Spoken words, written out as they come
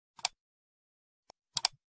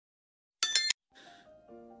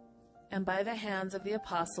And by the hands of the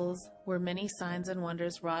apostles were many signs and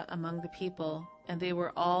wonders wrought among the people, and they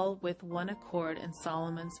were all with one accord in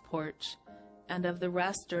Solomon's porch. And of the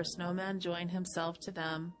rest durst no man join himself to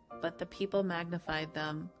them, but the people magnified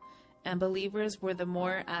them. And believers were the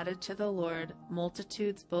more added to the Lord,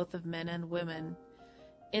 multitudes both of men and women,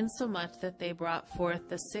 insomuch that they brought forth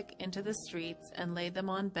the sick into the streets, and laid them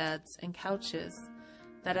on beds and couches,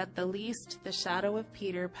 that at the least the shadow of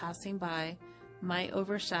Peter passing by might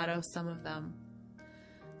overshadow some of them.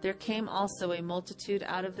 There came also a multitude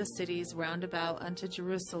out of the cities round about unto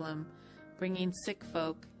Jerusalem, bringing sick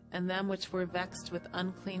folk, and them which were vexed with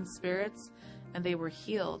unclean spirits, and they were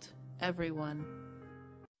healed, every one.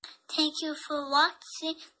 Thank you for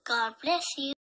watching. God bless you.